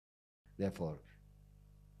Therefore,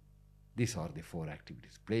 these are the four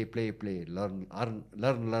activities. Play, play, play, learn, earn,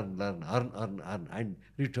 learn, learn, learn, earn, and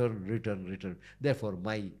return, return, return. Therefore,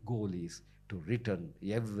 my goal is to return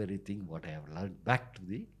everything what I have learned back to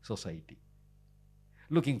the society.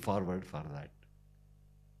 Looking forward for that.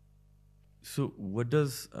 So, what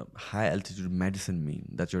does high altitude medicine mean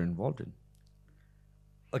that you're involved in?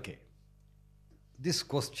 Okay. This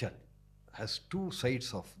question has two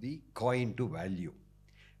sides of the coin to value.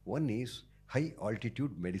 One is high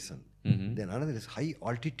altitude medicine. Then another is high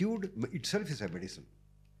altitude itself is a medicine.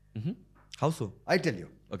 How so? I tell you,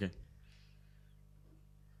 Okay.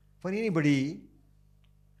 for anybody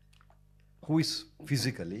who is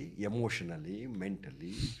physically, emotionally,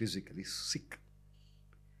 mentally, physically sick,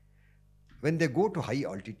 when they go to high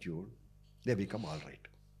altitude, they become all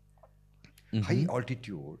right. High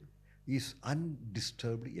altitude is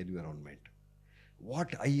undisturbed environment.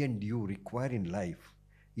 What I and you require in life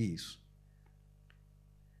is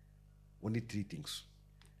only three things.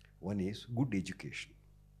 One is good education,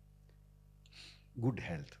 good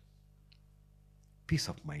health, peace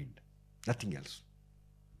of mind, nothing else.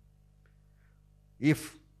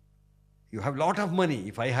 If you have lot of money,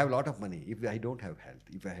 if I have lot of money, if I don't have health,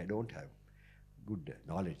 if I don't have good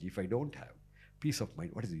knowledge, if I don't have peace of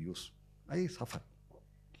mind, what is the use? I suffer.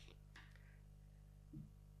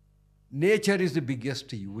 Nature is the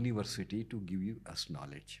biggest university to give you us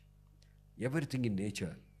knowledge. Everything in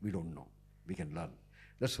nature we don't know. We can learn.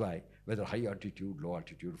 That's why whether high altitude, low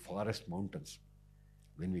altitude, forest, mountains,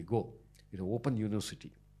 when we go, it's an open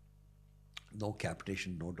university. No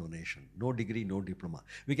capitation, no donation, no degree, no diploma.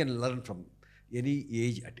 We can learn from any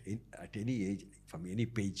age, at any age, from any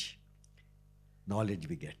page. Knowledge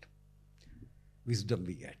we get. Wisdom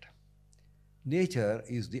we get. Nature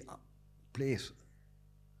is the place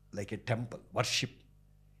like a temple, worship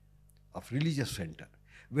of religious center,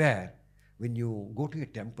 where when you go to a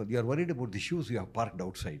temple, you are worried about the shoes you have parked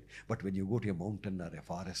outside. But when you go to a mountain or a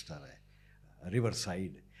forest or a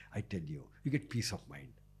riverside, I tell you, you get peace of mind.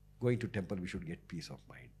 Going to temple, we should get peace of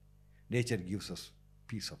mind. Nature gives us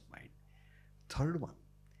peace of mind. Third one,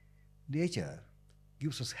 nature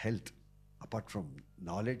gives us health. Apart from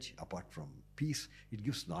knowledge, apart from peace, it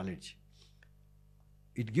gives knowledge.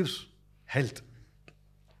 It gives health.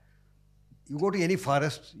 You go to any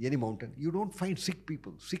forest, any mountain, you don't find sick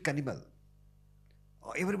people, sick animal.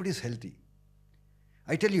 Everybody is healthy.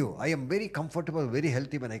 I tell you, I am very comfortable, very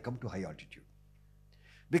healthy when I come to high altitude.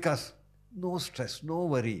 Because no stress, no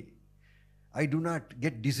worry. I do not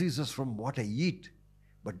get diseases from what I eat,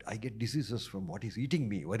 but I get diseases from what is eating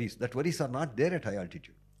me, worries. That worries are not there at high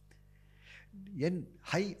altitude. In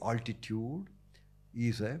high altitude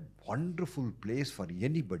is a wonderful place for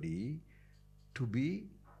anybody to be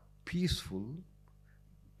peaceful.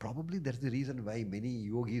 Probably that's the reason why many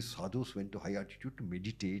yogis, sadhus went to high altitude to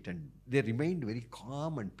meditate, and they remained very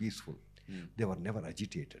calm and peaceful. They were never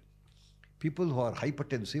agitated. People who are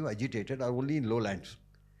hypertensive, agitated, are only in lowlands.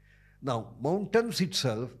 Now, mountains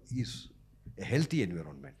itself is a healthy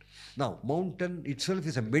environment. Now, mountain itself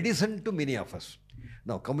is a medicine to many of us.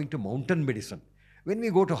 Now, coming to mountain medicine, when we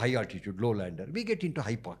go to high altitude, lowlander, we get into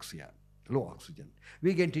hypoxia, low oxygen.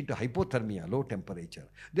 We get into hypothermia, low temperature.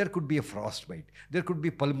 There could be a frostbite. There could be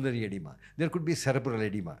pulmonary edema. There could be cerebral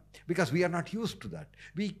edema. Because we are not used to that.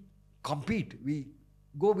 We compete. We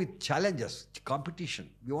go with challenges, competition.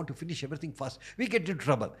 We want to finish everything fast. We get into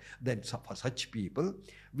trouble. Then for such people,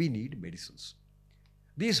 we need medicines.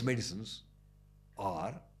 These medicines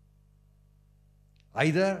are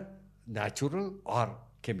either natural or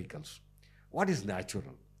chemicals. What is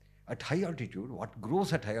natural? At high altitude, what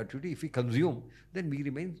grows at high altitude, if we consume, then we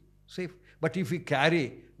remain safe. But if we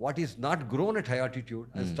carry what is not grown at high altitude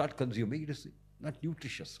and start consuming, it is not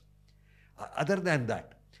nutritious. Other than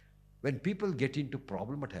that, when people get into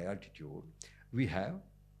problem at high altitude, we have,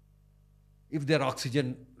 if their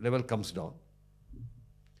oxygen level comes down,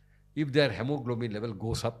 if their hemoglobin level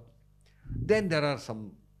goes up, then there are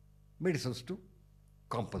some medicines to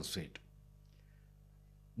compensate.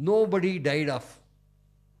 Nobody died of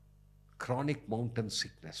chronic mountain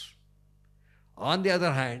sickness. On the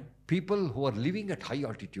other hand, people who are living at high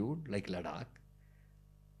altitude, like Ladakh,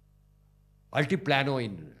 Altiplano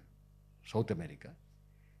in South America,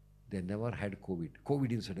 they never had COVID.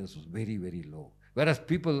 COVID incidence was very, very low. Whereas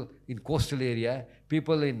people in coastal area,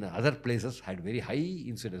 people in other places had very high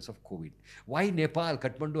incidence of COVID. Why Nepal,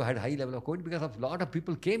 Kathmandu had high level of COVID? Because a lot of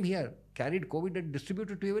people came here, carried COVID and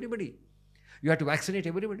distributed to everybody. You had to vaccinate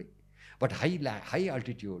everybody. But high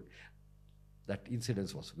altitude, that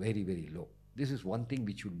incidence was very, very low. This is one thing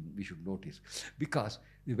we should notice. Because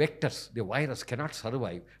the vectors, the virus cannot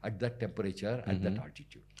survive at that temperature, at that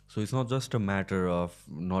altitude. So it's not just a matter of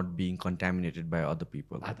not being contaminated by other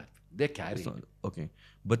people. They carry It's it. not, okay.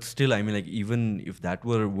 But still, I mean, like, even if that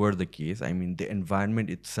were the case, I mean, the environment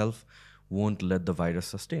itself won't let the virus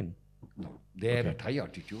sustain. No, there at high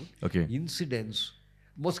altitude, Okay. incidence,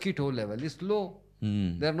 mosquito level is low.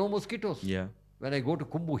 There are no mosquitoes. Yeah. When I go to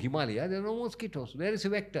Kumbu, Himalaya, there are no mosquitoes. Where is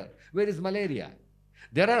vector? Where is malaria?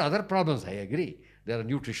 There are other problems, I agree. There are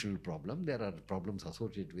nutritional problems. There are problems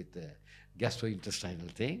associated with gastrointestinal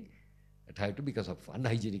thing at high altitude because of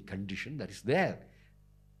unhygienic condition that is there.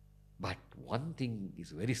 But one thing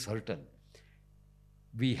is very certain.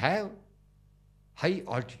 We have high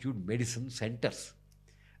altitude medicine centers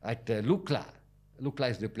at Lukla. Lukla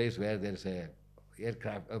is the place where there is a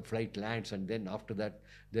flight lands, and then after that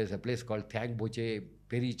there's a place called Thangboche,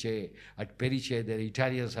 Periche. At Periche, the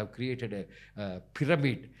Italians have created a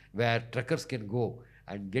pyramid where truckers can go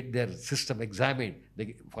and get their system examined.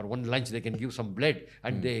 For one lunch they can give some blood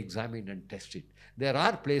and they examine and test it. There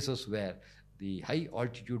are places where the high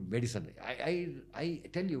altitude medicine, I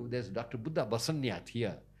tell you, there's Dr. Buddha Basanyath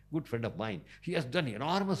here, good friend of mine. He has done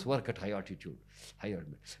enormous work at high altitude.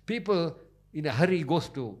 People in a hurry goes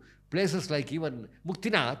to places like even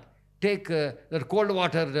Muktinath, take their cold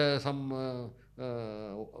water, some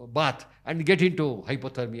bath and get into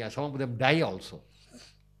hypothermia. Some of them die also.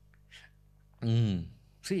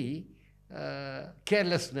 See,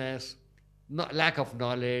 carelessness, lack of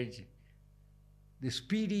knowledge, the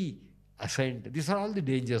speedy ascent, these are all the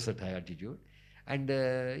dangers at high altitude. And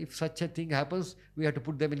if such a thing happens, we have to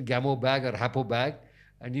put them in Gamo bag or Hapo bag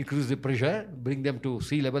and increase the pressure, bring them to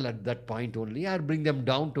sea level at that point only, or bring them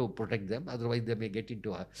down to protect them. Otherwise, they may get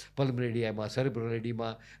into pulmonary edema, cerebral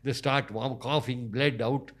edema. They start warm coughing, blood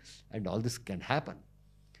out, and all this can happen.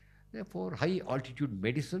 Therefore, high altitude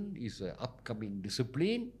medicine is an upcoming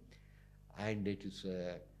discipline, and it is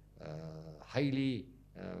highly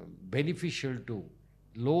beneficial to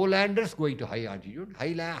lowlanders going to high altitude.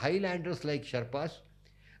 Highlanders like Sherpas,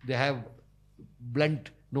 they have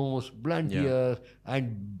blunt nose, blunt ears,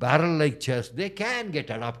 and barrel-like chest. They can get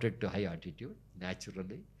adapted to high altitude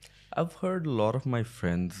naturally. I've heard a lot of my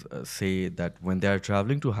friends say that when they are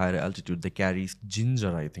traveling to higher altitude, they carry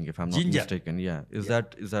ginger, I think, if I'm not mistaken. Yeah. Is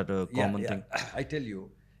that a common thing? I tell you,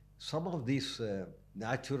 some of these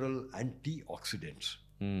natural antioxidants,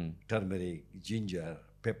 turmeric, ginger,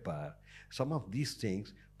 pepper, some of these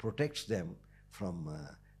things protects them from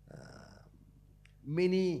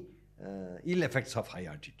many ill effects of high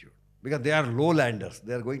altitude, because they are lowlanders.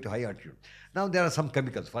 They are going to high altitude. Now there are some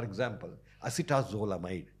chemicals. For example,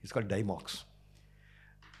 acetazolamide. It's called Dimox.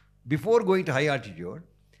 Before going to high altitude,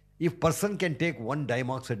 if person can take one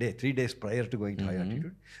Dimox a day, 3 days prior to going to high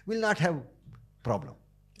altitude, will not have problem.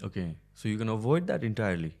 Okay, so you can avoid that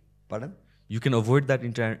entirely. Pardon? You can avoid that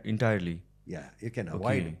entirely. Yeah, you can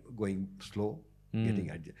avoid going slow, getting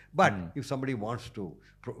adjusted. But if somebody wants to,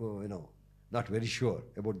 not very sure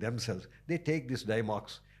about themselves, they take this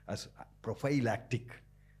Dimox as prophylactic.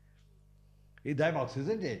 Dimox,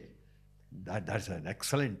 isn't it? That's an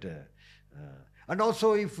excellent. And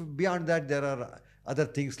also, if beyond that there are other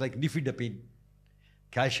things like nifedipine,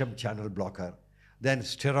 calcium channel blocker, then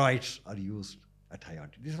steroids are used at high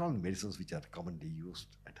altitude. These are all medicines which are commonly used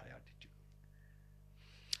at high altitude.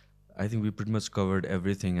 I think we pretty much covered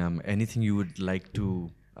everything. Anything you would like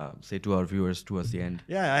to say to our viewers towards the end?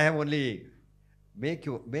 Yeah, I have only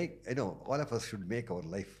all of us should make our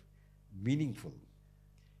life meaningful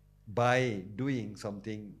by doing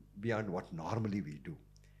something beyond what normally we do.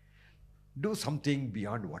 Do something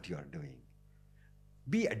beyond what you are doing.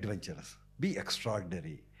 Be adventurous, be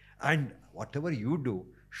extraordinary, and whatever you do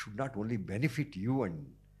should not only benefit you, and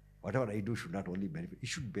whatever I do should not only benefit, it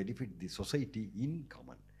should benefit the society in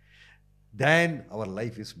common. Then our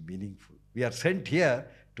life is meaningful. We are sent here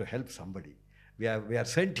to help somebody. We are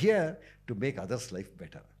sent here to make others' life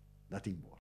better, nothing more.